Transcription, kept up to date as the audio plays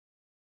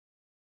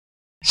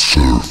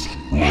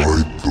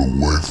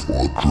Do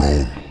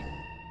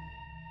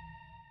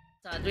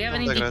we have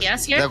any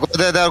DPS here?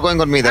 They're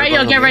going on me. Alright,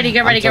 yo, get ready.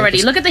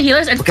 Look at the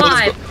healers. And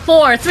 5,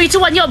 4, 3, 2,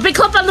 1. Yo, big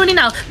clump on Looniee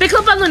now. Big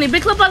clump on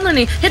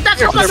Looniee. Hit that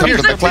clump on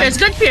Looniee.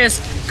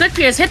 Good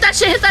Pierce. Hit that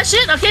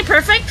shit. Okay,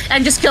 perfect.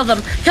 And just kill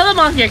them. Kill them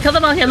all here.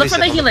 Look for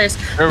the healers.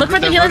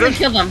 And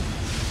kill them.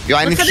 Yo,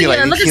 I need heal.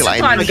 Look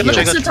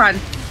at Sultan.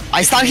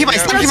 I stun him.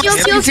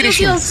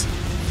 Heals.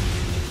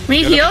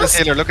 Me heals.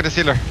 Look at the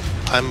sealer.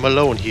 I'm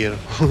alone here.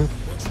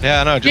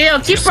 Yeah, no. Yo,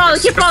 keep brawling.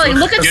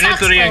 Look at You need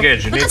to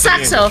re-engage. Look at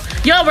Saxo.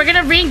 Yo, we're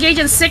gonna re-engage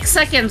in 6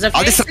 seconds, okay?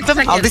 I'll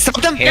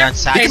disrupt them. Here on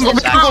Saxo.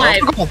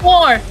 5,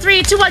 4,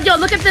 3, 2, 1. Yo,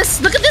 look at this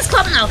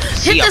clump now.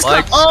 Hit this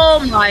clump. Oh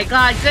my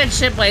god, good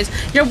shit, boys.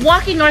 You're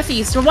walking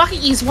northeast. You're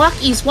walking east.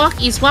 Walk east.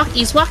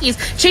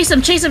 Chase him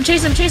down,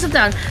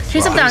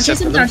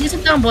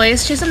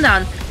 boys. Chase him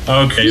down.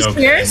 Okay.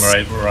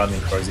 Alright, we're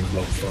running poison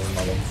block for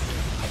another.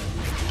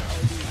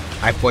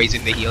 I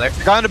poisoned the healer.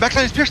 The guy on the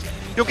backline is pierced.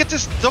 Yo, get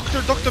this doctor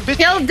bitch.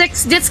 Kill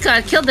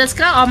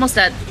Ditska. Almost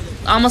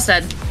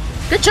dead.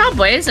 Good job,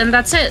 boys, and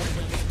that's it.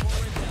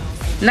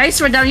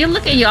 Nice, we're done. You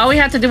look at you. All we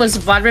had to do was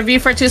VOD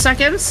review for 2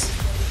 seconds.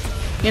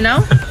 You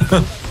know?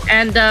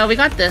 And we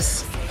got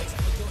this.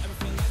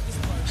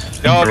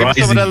 Yo, give me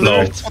some of that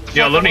blow. loot.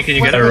 Yo, Looniee, can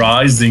you get a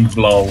rising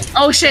blow?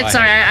 Oh shit,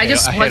 sorry. I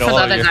just went for the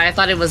other guy. I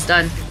thought it was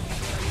done.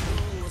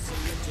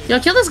 Yo,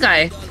 kill this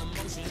guy.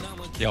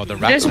 Yo, the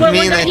There's one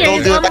here. I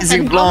told you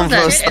rising blow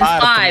first.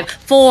 5,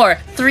 4,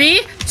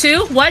 3,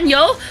 2, 1.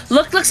 Yo,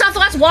 look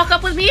southwest. Walk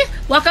up with me.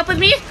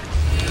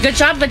 Good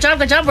job.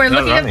 We're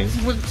looking at.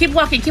 Keep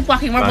walking.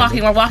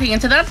 We're walking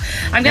into them.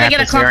 I'm gonna get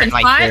a clump in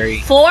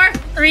 5, 4,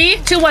 3,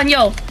 2, 1.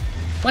 Yo,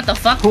 what the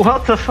fuck?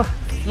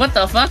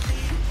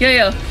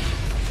 Yo.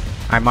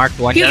 I marked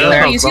one healer.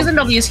 healer. Excuse them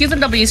W's.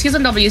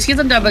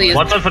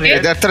 Watch out for the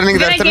They're turning.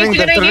 They're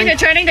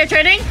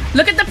turning.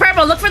 Look at the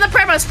purple. Look for the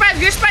purple. Spread.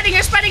 You're spreading.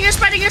 Spread,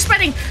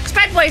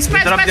 boys.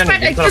 Spread.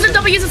 Use the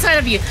W's inside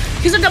of you.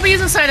 Use the W's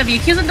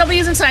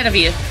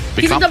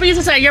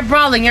inside. You're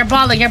brawling.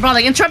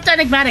 Interrupt the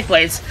enigmatic,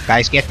 boys.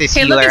 Guys, get this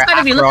healer.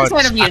 healer. Look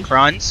inside of you.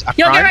 Acrons.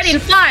 Yo, get ready in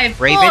 5,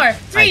 4,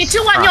 3,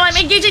 2, 1. Yo, I'm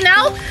engaging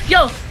now.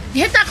 Yo.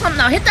 Hit that clump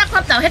now. Hit that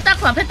clump.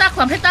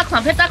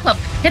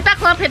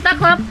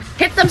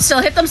 Hit them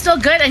still.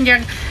 Good. And you're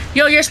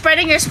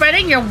spreading.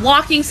 You're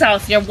walking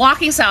south.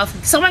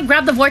 Someone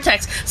grab the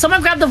vortex.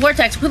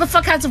 Who the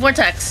fuck has the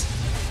vortex?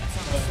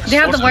 They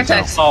have the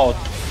vortex.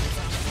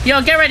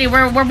 Yo, get ready.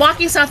 We're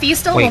walking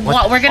southeast still.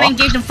 We're gonna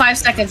engage in 5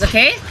 seconds,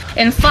 okay?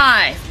 In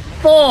 5,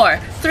 4,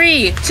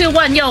 3, 2,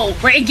 1. Yo,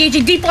 we're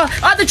engaging deep on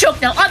the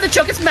choke now.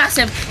 It's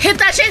massive. Hit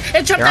that shit.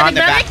 Interrupt that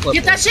enigmatic.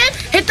 Hit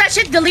that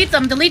shit. Delete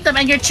them.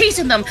 And you're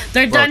chasing them.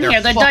 They're done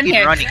here.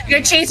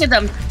 You're chasing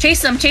them.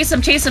 Chase them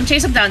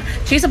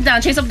down. They're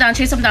done.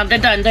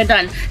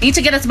 You need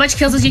to get as much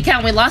kills as you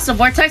can. We lost the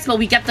vortex, but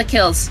we get the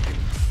kills.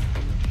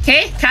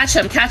 Okay? Catch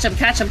him, boys.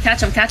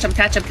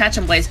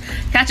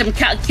 Catch him.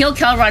 Kill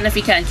Khelron if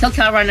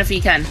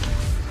you can.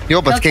 Yo,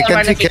 but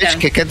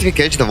can't we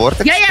catch the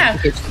vortex?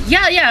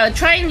 Yeah.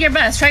 Try your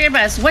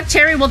best. What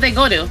cherry will they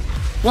go to?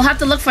 We'll have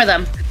to look for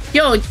them.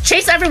 Yo,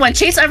 chase everyone.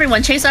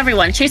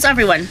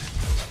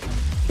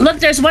 Look,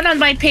 there's one on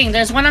my ping.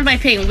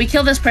 We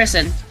kill this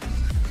person.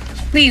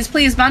 Please,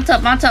 mount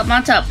up.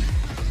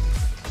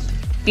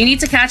 You need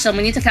to catch them.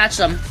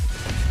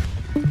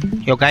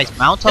 Yo, guys,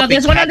 mount up. Yo,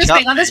 there's one on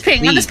this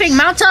ping.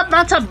 Mount up.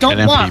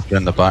 Don't walk.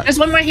 There's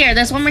one right here.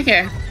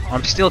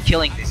 I'm still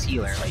killing this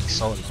healer, like,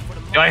 so.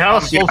 Yo, I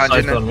have a soul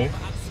sight on me.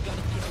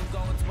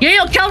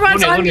 Yo,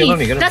 Khelron's on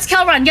me. That's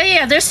Khelron.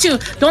 Yeah, there's 2.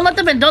 Don't let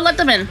them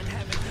in.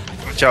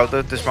 Watch out,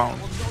 this mountain.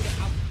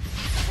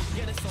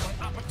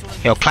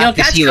 Yo, clap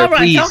this healer,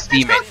 please,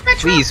 demon.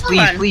 Please.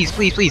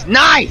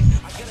 Nice!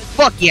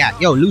 Fuck yeah!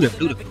 Yo, loot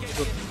him.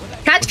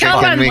 Catch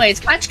Khelron, boys.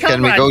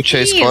 Can we go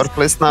chase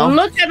Corpus now?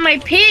 Look at my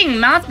ping.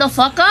 Mount the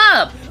fuck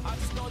up.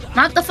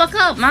 Mount up.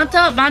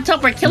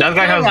 We're killing That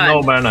guy has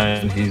no mana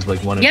and he's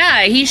like 1.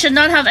 Yeah, he should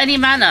not have any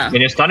mana.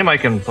 Can you stun him? I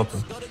can pop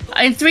him.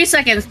 In 3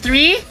 seconds.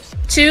 3,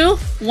 2,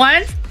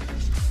 1.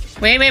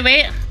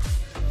 Wait.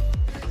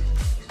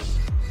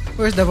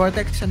 Where's the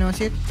vortex? Anyone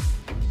see it?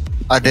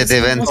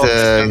 They went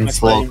in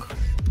slow.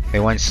 They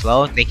went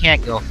slow? They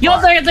can't go far.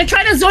 Yo, they're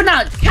trying to zone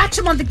out. Catch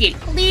him on the gate.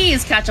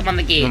 Please catch him on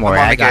the gate. Don't worry,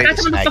 I got catch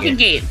him on the fucking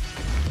gate.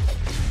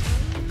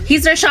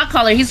 He's their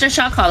shotcaller.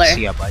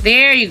 See ya, bud.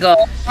 There you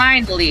go.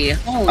 Finally.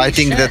 Holy I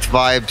think shit. that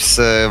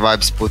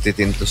vibes put it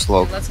into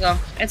slow. Let's go.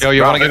 Yo,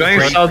 you wanna get Going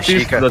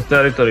southeast to the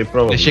territory,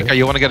 probably. NinShika,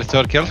 you wanna get a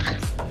 3rd kill?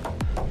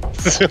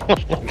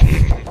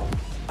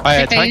 Try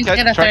and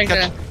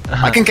catch.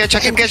 I can catch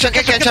him.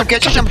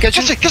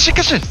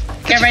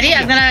 Get ready.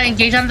 I'm gonna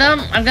engage on them.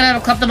 I'm gonna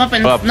clump them up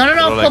and no.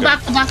 Pull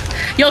back.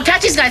 Yo,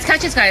 catch these guys.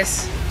 Catch him.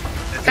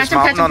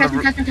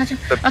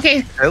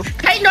 Okay.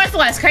 Kite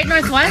northwest. Try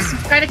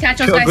to catch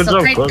those guys.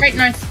 So kite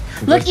north.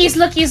 Look east.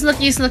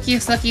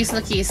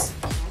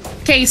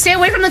 Okay, stay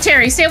away from the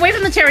Terry.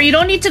 You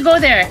don't need to go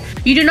there.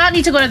 You do not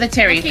need to go to the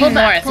Terry. Pull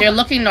north. You're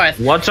looking north.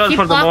 Watch out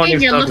for the morning.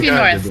 You're looking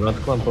north. Do not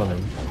clump on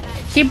him.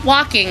 Keep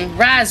walking.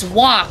 Raz,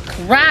 walk.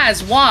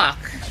 Raz,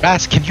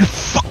 can you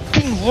fuck?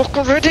 fucking walk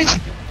already?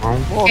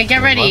 Okay,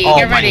 get ready, Oh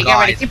get my ready, get God.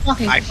 ready. Keep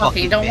walking, I keep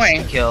walking. fucking Don't missed worry.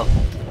 the kill.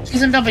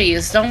 Q's and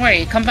W's. Don't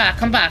worry. Come back,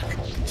 come back.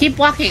 Keep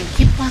walking,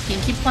 keep walking,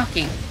 keep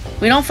walking.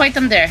 We don't fight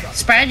them there.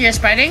 Spread, you're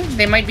spreading.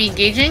 They might be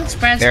engaging.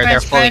 Spread, They're spread,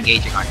 full spread.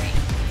 engaging on me.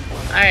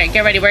 Alright,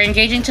 get ready. We're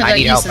engaging to I the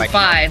need east help, in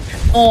I need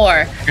 5,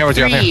 4, Here, what's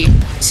your 3,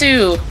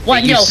 2,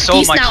 1. They Yo, use so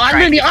east much now. On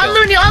trying Looniee, to on kill.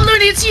 Looniee, on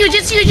Looniee. It's huge,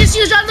 it's huge, it's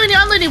huge. On Looniee,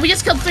 on Looniee. We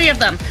just killed 3 of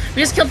them.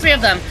 We just killed 3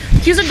 of them.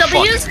 Q's and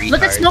W's. Fucking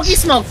Look at retards. Smoky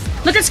Smoke.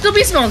 Look at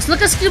Scooby Smokes.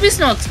 Look at Scooby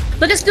Smokes.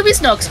 Look at Scooby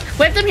Smokes.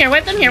 Wipe them here,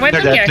 wipe them here, wipe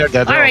them They're here. dead,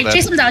 they're all Alright, dead.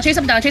 chase them down, chase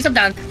them down, chase them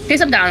down, chase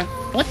them down.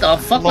 What the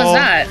fuck was Lol.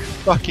 that?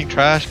 Fucking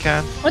trash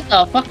can. What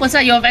the fuck was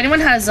that? Yo, if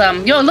anyone has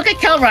yo, look at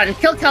Khelron.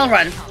 Kill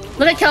Khelron.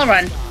 Look at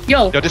Khelron.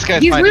 Yo, Yo, this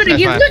guy's he's fine, looting, this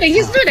he's guy's looting,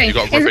 he's looting. You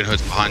got And- Robin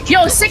Hoods behind you.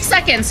 Yo, 6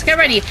 seconds. Get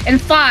ready. In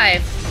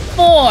 5,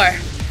 4,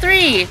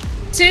 3,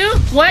 2,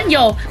 1.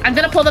 Yo, I'm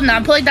gonna pull them now.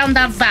 I'm pulling down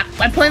that back.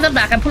 I'm pulling them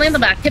back. I'm pulling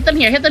them back. Hit them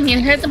here. Hit them here.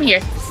 Hit them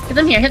here. Hit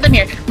them here. Hit them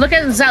here. Look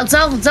at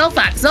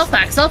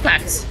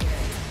Zelfax.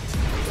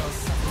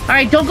 All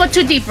right, don't go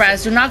too deep,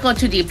 Raz. Do not go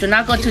too deep. Do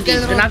not go too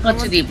deep. Do not go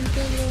too deep.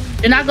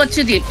 Do not go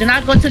too deep. Do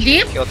not go too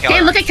deep. Kill Okay,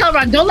 Khelron. look at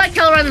Khelron. Don't let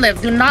Khelron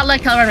live. Do not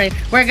let Khelron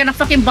live. We're gonna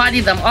fucking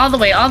body them all the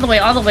way, all the way,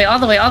 all the way, all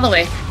the way, all the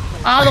way.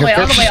 All the way,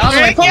 all the way, all the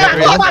way. Pull back,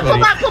 pull back, pull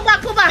back, pull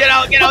back, pull back. Get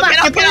out, get Pull out, back. get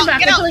out, You're pulling get back,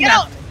 out, you're get pulling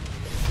out. back.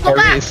 Pull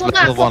back, There is pull back,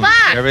 level pull 1.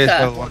 back. There is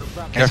level 1.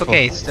 It's Careful.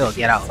 okay, still,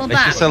 get out. Pull It's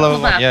back, just a level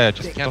pull 1. back. Yeah,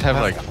 just can't have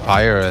like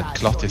fire and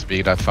clotties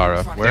being that far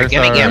up. Where's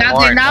gonna our... get Now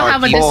more they now and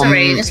have a more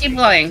disarray. people. Just keep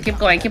going, keep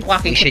going, keep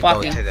walking, We keep should go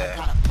walking. to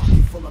the...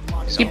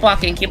 Keep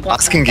walking, keep walking.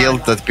 Asking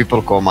guild that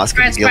people come. Asking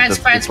Spread, guild spread, that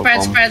spread, people spread,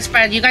 come. spread,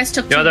 spread. You guys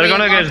took too Yeah, they're way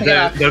gonna long get- to get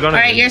out. they're gonna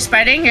Alright, get- you're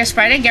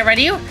spreading, get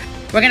ready.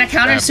 We're gonna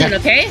counter soon,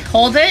 okay?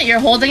 Hold it,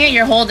 you're holding it,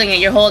 you're holding it,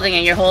 you're holding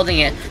it, you're holding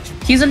it.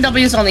 Q's and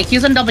W's only,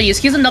 Q's and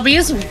W's, Q's and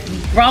W's.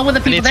 We're all with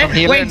the people need there. some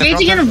healer We're in the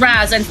engaging front in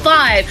Raz in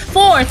 5,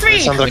 4,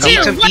 3, 2, 1.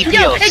 need some deep Yo,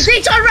 heals.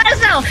 engage on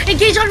Raz now!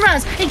 Engage on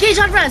Raz! Engage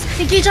on Raz!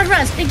 Engage on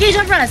Raz! Engage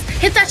on Raz!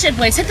 Hit that shit,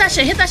 boys! Hit that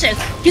shit! Hit that shit!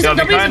 Q's and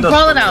Yeah, W's behind and us.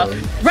 brawl it out.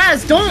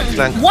 Raz,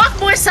 don't walk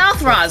more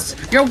south, Raz.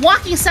 You're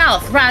walking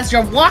south, Raz.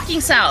 You're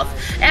walking south.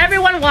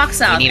 Everyone walk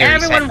south. We need a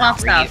reset Everyone now. walk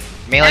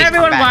south. Melee's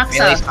Everyone come back. walk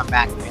Melee's south. come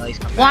back. Melee's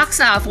come back. Walk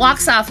south. Walk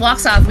south. Walk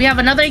south. We have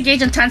another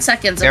engage in 10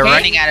 seconds. Okay. They're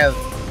running out of...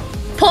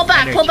 Pull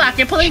back. Pull energy. back.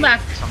 You're pulling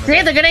back.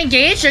 Okay, they're gonna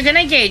engage. You're gonna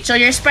engage. So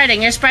you're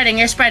spreading. You're spreading.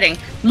 You're spreading.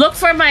 Look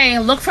for my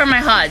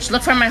Hodge.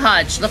 Look for my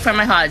Hodge. Look for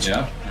my Hodge.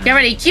 Yeah. Get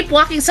ready. Keep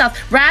walking south.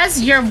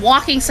 Raz, you're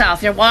walking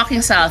south. You're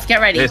walking south.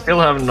 Get ready. They still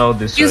have no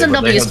disarray. Q's and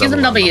but they W's, have Q's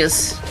and double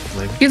W's.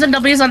 Like- Q's and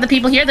W's on the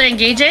people here. They're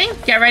engaging.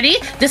 Get ready.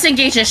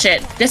 Disengage this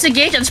shit.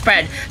 Disengage and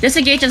spread.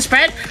 Disengage and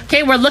spread.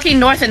 Okay, we're looking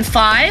north in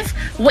 5.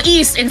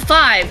 East in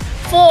 5,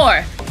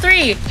 4,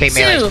 3, Okay, 2,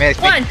 Melee's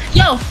 1.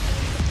 Yo!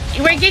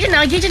 We're engaging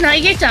now, engaging now,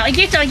 engage now,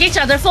 engage now, engage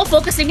now. They're full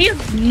focusing you.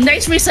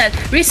 Nice reset.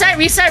 Reset,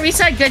 reset,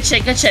 reset. Good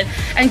shit, good shit.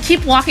 And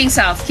keep walking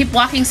south. Keep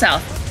walking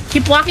south.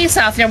 Keep walking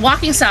south. You're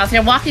walking south.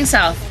 You're walking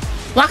south.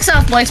 Walk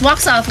south, boys. Walk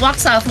south. Walk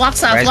south. Walk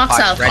south. Res Walk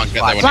pots, south. res Can't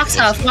get pots. there when Walk it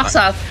south. heals in Walk the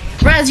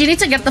south. Raz, you need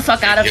to get the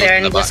fuck out of Heals there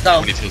in the and back, just go.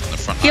 when it heals in the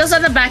front. Heels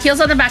on the back,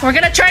 heels on the back. We're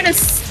gonna try it in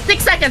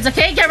 6 seconds,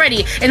 okay? Get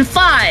ready. In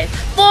 5,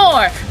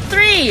 4,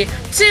 3,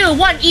 2,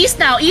 1. East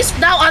now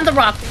on the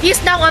rock.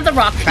 East now on the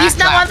rock. East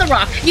now on the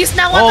rock. East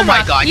now on Oh the my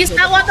rock. God. East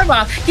now on the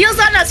rock. Heels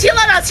on us, heal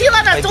on us, heal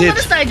on us. Don't let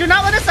did. us die. Do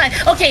not let us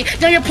die. Okay,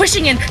 now you're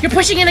pushing in. You're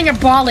pushing in and you're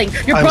brawling.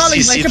 You're I'm brawling,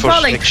 boys. CC You're for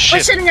brawling. like shit.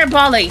 Pushing and you're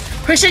brawling.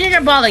 Pushing and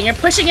you're brawling. You're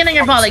pushing in and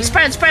you're brawling.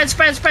 Spread, spread,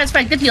 spread, spread,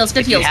 spread. Good heals,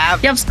 good If you heals.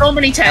 have You have so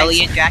many tanks.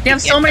 Ellie and Jack, You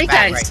have so many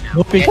tanks.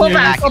 Pull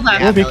back, pull back.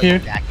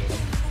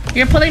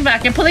 You're pulling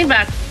back. You're pulling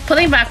back.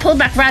 Pulling back. Pull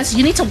back. Raz,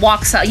 you need to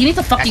walk south. You need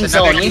to fucking That's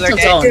another zone. You need to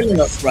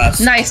healer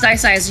zone. Nice,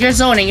 nice, nice. You're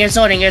zoning. You're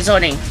zoning. You're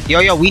zoning.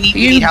 Yo, we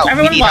need help. We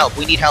everyone need walk. help.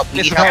 We need help. We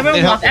need Listen, help.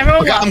 Everyone walk. help.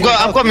 Everyone Okay,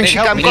 walk. I'm coming,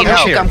 Shika. I'm We need coming,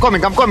 help. Shika. I'm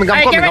coming.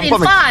 Alright, get ready.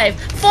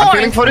 5, 4,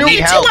 feeling for you. 3, Need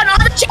 2, help. 1. On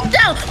the choke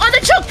down. On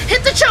the choke.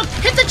 Hit the choke.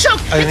 Hit the choke.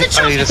 Hit the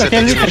choke. I need to Hit set the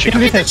the choke. choke.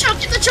 Hit the choke.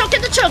 Hit the choke.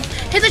 Hit the choke.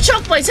 Hit the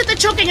choke, boys. Hit the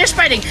choke and you're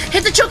spreading.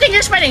 Hit the choke and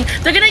you're spreading.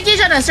 They're gonna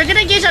engage on us. They're gonna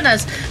engage on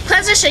us.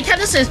 Cleanse this shit.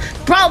 Cleanse this.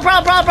 Brawl,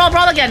 brawl, brawl, brawl,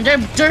 brawl again. They're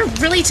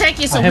really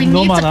tanky, so we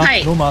need to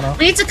kite.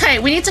 We need to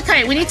kite. We need to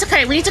kite. We need to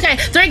kite. We need to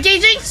kite. They're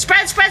engaging.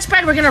 Spread, spread,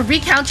 spread. We're gonna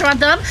recounter on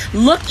them.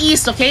 Look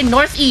east, okay?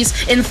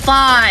 Northeast in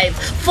 5,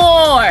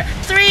 4,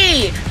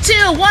 3,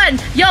 2, 1.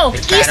 Yo,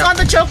 east on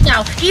the choke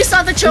now. East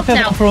on the choke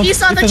now.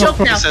 East on the choke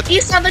now.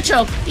 East on the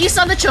choke. East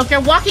on the choke. You're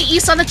walking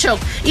east on the choke.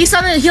 East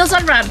on the heels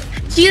on ramp.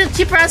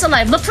 Keep Raz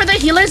alive. Look for their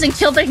healers and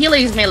kill their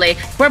healers, Melee.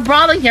 We're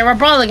brawling here. We're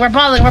brawling. We're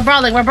brawling. We're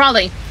brawling. We're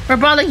brawling. We're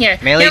brawling here.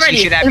 Melee, Get ready.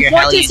 you should have In your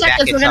 14 Hellion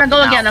seconds, we're jackets gonna up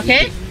go now. again,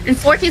 okay? In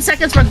 14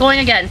 seconds, we're going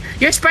again.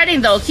 You're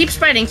spreading, though. Keep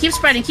spreading. Keep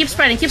spreading. Keep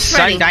spreading. Keep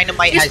spreading.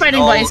 Dynamite Keep has spreading,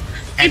 no boys.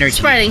 energy. Keep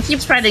spreading. Keep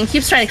spreading.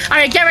 Keep spreading. All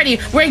right, get ready.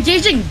 We're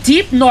engaging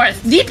deep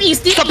north, deep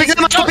east, deep Stopping east.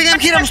 them, I'm stopping them,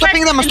 Kira, I'm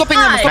stopping them, I'm stopping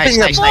them, I'm Five,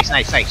 stopping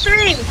them. Nice.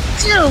 3,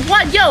 2,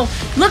 1. Yo,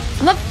 look.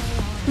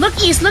 Look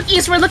east, look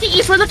east. We're looking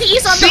east. We're looking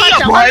east on the Hudge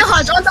now.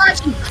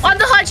 On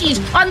the Hudge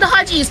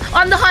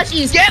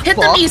east. Hit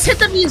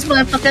them east,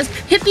 motherfuckers.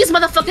 Hit these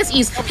motherfuckers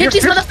east. Hit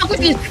these motherfuckers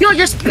east. Yo,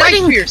 you're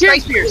spreading.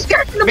 Nice spears.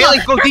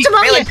 Melee's go deep. Do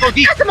not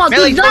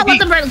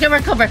let them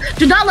recover.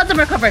 Do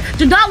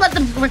not let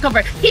them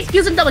recover. Keep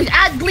using W's.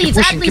 Add bleeds.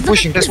 Keep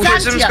pushing. Keep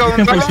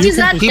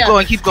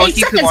going.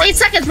 8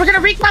 seconds. We're gonna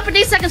reclap in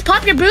 8 seconds.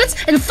 Pop your boots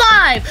in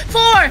 5,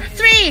 4,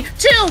 3,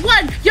 2,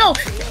 1. Yo,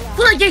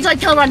 full engage on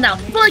Khelron now.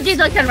 Full engage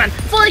on Khelron.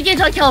 Got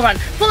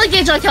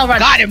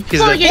him.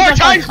 Full engage on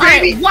Khelron.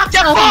 Baby. Walk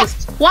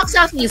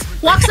southeast.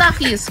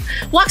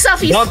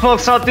 Don't walk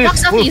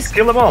southeast.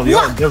 Kill them all.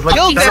 Yo, just like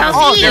Kill them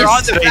all. They're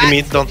on the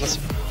Enemy, don't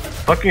listen.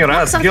 fucking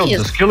rats.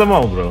 Just kill them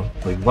all, bro.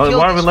 Like, why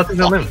are we letting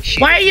them live?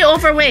 Why are you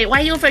overweight?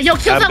 Yo,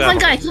 kill that one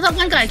guy.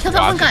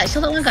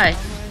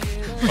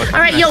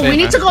 Alright, yo, we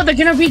need to go. They're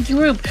gonna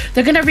regroup.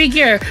 They're gonna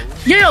regear.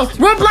 Yo,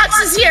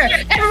 Roblox is here.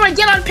 Everyone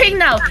get on ping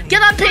now.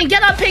 Get on ping.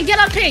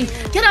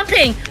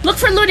 Look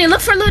for Looniee.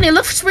 Look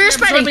where you're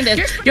spreading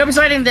this. You're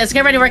absorbing this.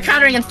 Get ready. We're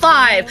countering in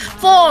 5,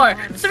 4,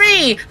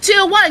 3,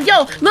 2, 1.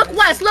 Yo, look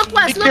west. Big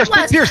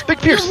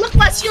Pierce. Look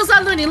west. Heals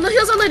on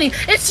Looniee.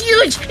 It's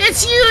huge.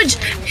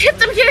 Hit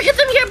them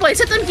here, boys.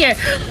 Hit them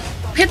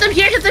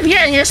here,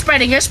 and you're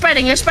spreading. We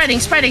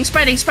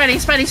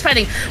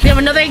have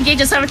another engage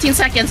in 17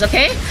 seconds,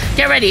 okay?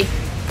 Get ready.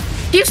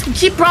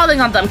 Keep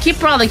brawling on them. Keep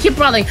brawling.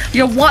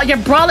 You're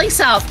brawling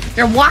south.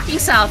 You're walking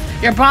south.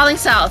 You're brawling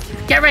south.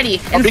 Get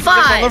ready. In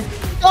 5,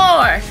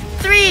 4,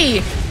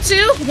 3,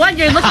 2, 1.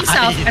 You're looking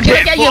south. I'm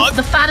gonna get you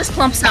the fattest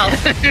plump south.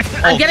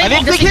 I'm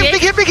getting Big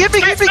hit. You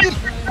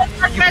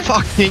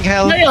fucking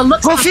hell. No,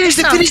 look. Go finish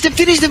them. We can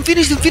finish.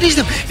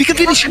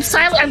 I'm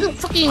silent. I'm the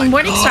fucking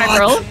morning star,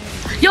 bro.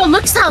 Yo,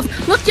 look south.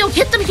 Look, yo,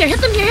 hit them here.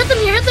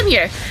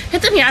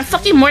 I'm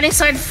fucking morning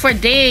star for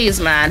days,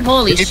 man.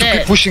 Holy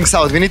shit. We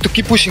need to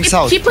keep pushing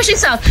south. Keep pushing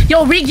south.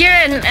 Yo, regear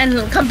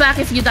and come back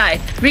if you die.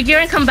 Regear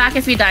and come back.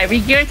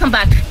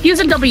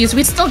 Using W's.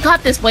 We still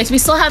got this, boys. We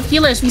still have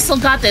healers. We still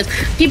got this.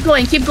 Keep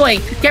going.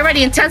 Get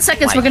ready. In 10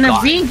 seconds, we're gonna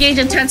re-engage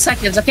in 10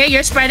 seconds, okay?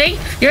 You're spreading.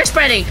 Get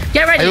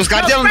ready. I use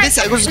Guardian on this.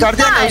 4, 3,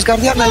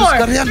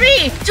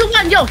 2,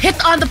 1. Yo, hit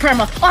on the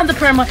perma.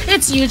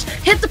 It's huge.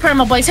 Hit the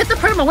perma, boys.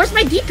 Where's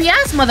my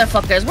DPS,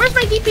 motherfuckers?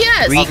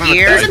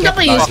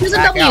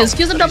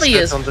 Using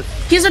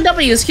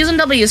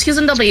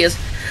W's.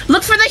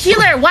 Look for the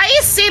healer. Why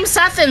is Same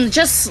Sathan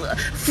just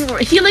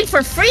healing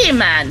for free,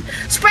 man?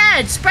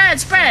 Spread.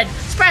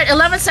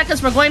 11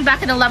 seconds. We're going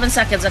back in 11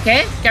 seconds,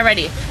 okay? Get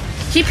ready.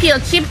 Keep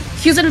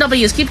using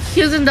W's.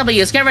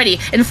 Get ready.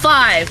 In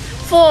 5,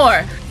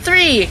 4,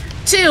 3,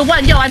 2,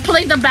 1. Yo, I'm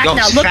pulling them back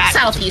now. Look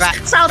southeast,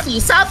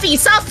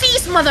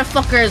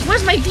 motherfuckers.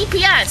 Where's my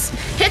DPS?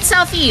 Hit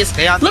southeast.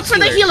 Look for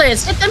the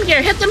healers. Hit them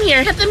here.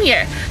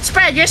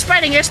 Spread. You're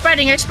spreading.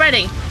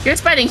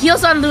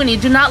 Heals on Looniee.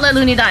 Do not let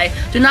Looniee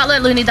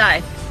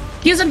die.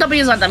 Using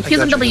W's on them.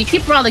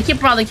 Keep brawling.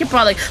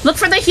 Look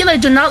for the healer.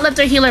 Do not let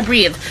their healer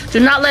breathe.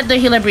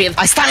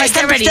 I stand.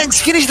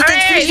 Finish the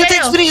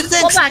tanks.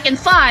 Pull back in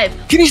 5,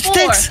 Finish the 4,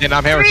 tanks.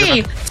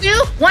 3,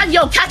 2, 1.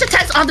 Yo, catch the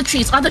tanks on the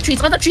trees. I stop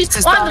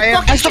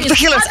the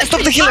healers.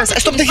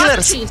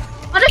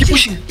 On the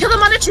trees. Kill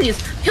them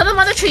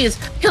on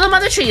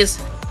the trees.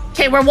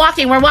 Okay, we're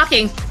walking.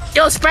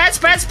 Yo, spread.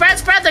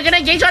 They're gonna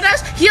engage on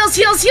us. Heals.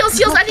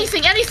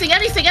 Anything.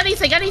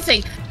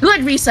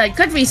 Good reset.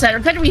 Get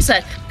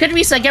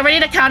ready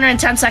to counter in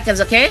 10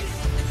 seconds, okay?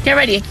 Get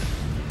ready.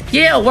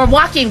 Yo, we're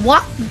walking.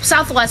 Walk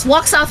southwest.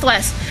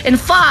 In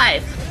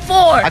 5,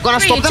 4,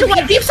 3, 2,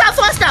 1. Deep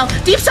southwest now.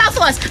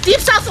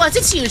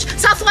 It's huge.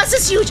 Southwest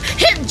is huge.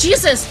 Hit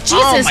Jesus.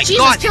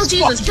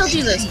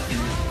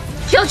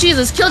 Kill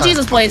Jesus,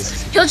 boys.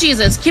 Kill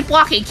Jesus. Keep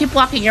walking.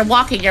 You're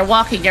walking. Keep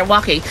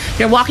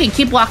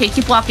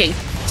walking.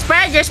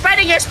 Spread. You're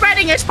spreading. I'm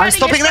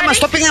stopping them.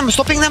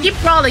 Keep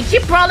brawling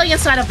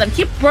inside of them.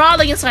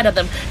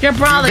 You're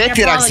brawling.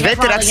 Veterax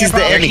is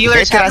the enemy.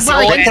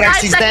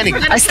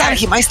 I stand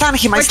him.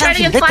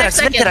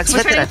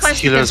 Veterax.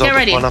 Healers Get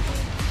ready.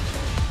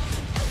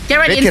 Get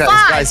ready. In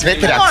 5,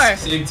 4,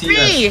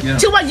 3,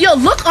 2, 1. Yo,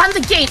 look on the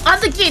gate.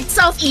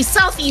 Southeast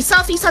on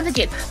the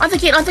gate.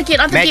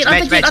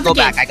 Go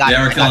back. I got Yeah,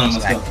 him. we're killing him.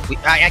 Let's go.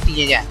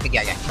 Yeah.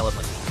 Kill him.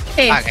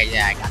 Hey. Okay,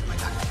 yeah, I got him.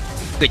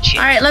 Good shit.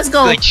 Alright, let's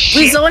go. Good shit.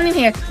 We zone in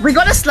here. We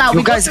go to Slough.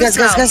 You guys, kill them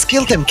on the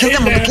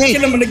gate.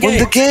 Kill them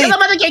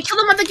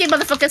on the gate,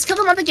 motherfuckers. Kill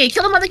them on the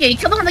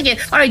gate.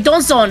 Alright,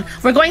 don't zone.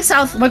 We're going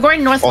south. We're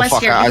going northwest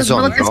here. I Because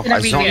zone, Militant's bro.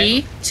 gonna be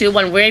 3, 2,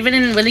 1. Raven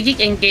and Willy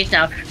Geek engage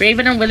now.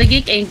 Engage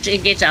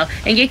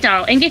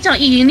now.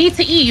 E. You need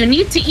to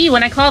E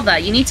when I call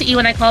that.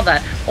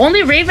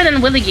 Only Raven and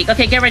Willy Geek.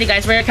 Okay, get ready,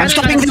 guys. I'm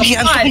stopping them. Big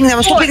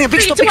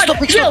stop.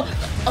 Yo,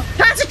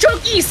 pass the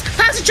choke east.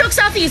 Pass the choke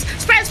southeast.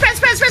 Spread.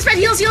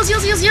 Heals.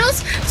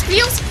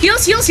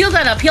 Heal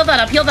that up.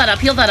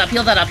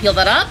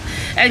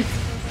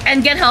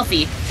 And get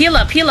healthy. Heal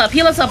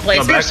us up,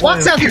 boys.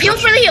 Walk south. Peel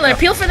for the healer.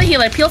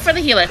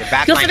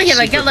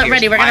 Get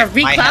ready. We're gonna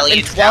reclap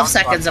in 12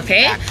 seconds,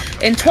 okay?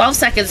 In 12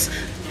 seconds.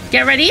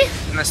 Get ready.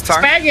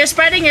 Spread. You're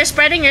spreading. You're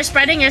spreading. You're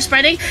spreading. You're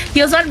spreading.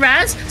 Heals on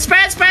Raz.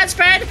 Spread. Spread.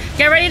 Spread.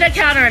 Get ready to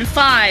counter in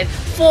 5,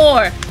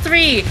 4,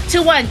 3,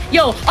 2, 1.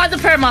 Yo, on the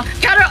perma.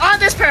 Counter on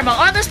this perma.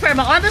 On this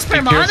perma. On this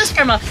perma. On this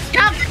perma.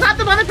 Clap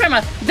them on the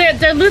perma.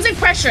 They're losing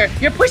pressure.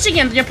 You're pushing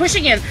in. You're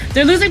pushing in.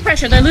 They're losing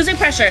pressure. They're losing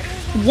pressure.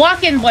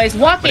 Walk in, boys.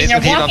 Walk in. You're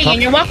walking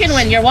in. You're walking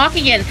in. You're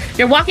walking in.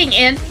 You're walking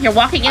in. You're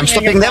walking in. I'm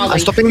stopping them. I'm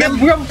stopping them.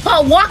 You're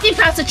walking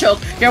past the choke.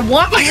 You're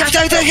walking past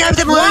the choke. I have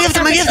them.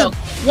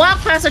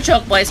 Walk past the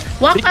choke, boys.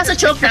 Walk past the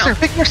choke now.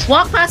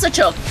 Walk past the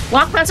choke.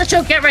 Walk past the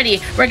choke. Get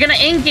ready. We're gonna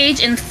engage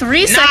in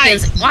 3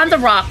 seconds on the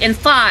rock in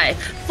 5,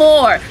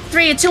 4,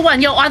 3, 2,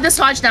 1. Yo, on this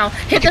hodge now.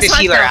 Hit this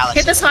hodge now.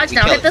 Hit this hodge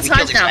now. Hit this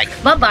hodge now.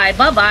 Bye bye.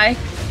 Bye bye.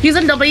 Use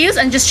them W's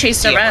and just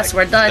chase the rest.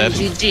 We're done.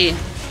 GG.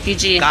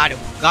 GG. Got him.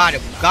 Got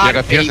him. Got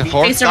him.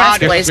 Chase the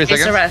rest, boys.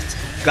 Chase the rest.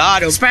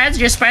 Got him. Spreads.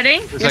 You're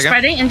spreading. You're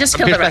spreading, and just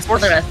kill the rest. Kill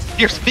the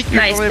rest.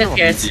 Nice. Good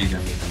Pierce.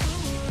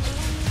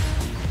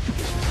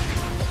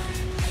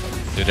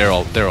 Dude, they're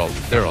all dead.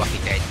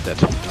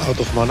 Out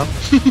of mana.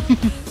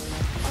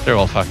 They're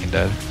all fucking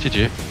dead.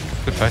 GG.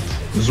 Good fight.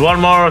 There's one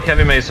more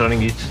heavy mace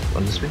running east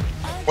on this way.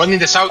 One in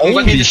the south.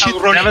 One in the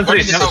south.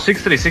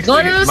 7-3, 6-3.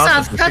 Go to the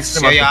south.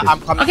 Cuts. Yeah,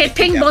 I'm coming. Okay,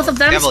 ping both of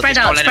them. Spread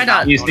out. Spread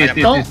out. East.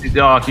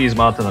 Yeah, he's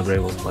mountain or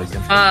gravel. Like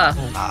him.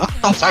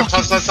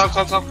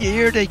 South.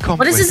 Here they come.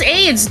 What is his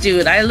AIDS,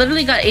 dude? I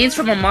literally got AIDS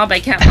from a mob I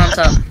can't mount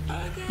up.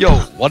 Yo,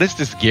 what is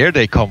this gear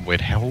they come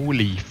with?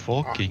 Holy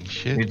fucking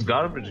shit. It's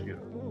garbage gear.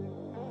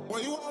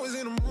 Well, you always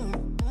in the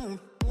mood,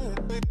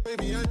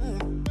 baby.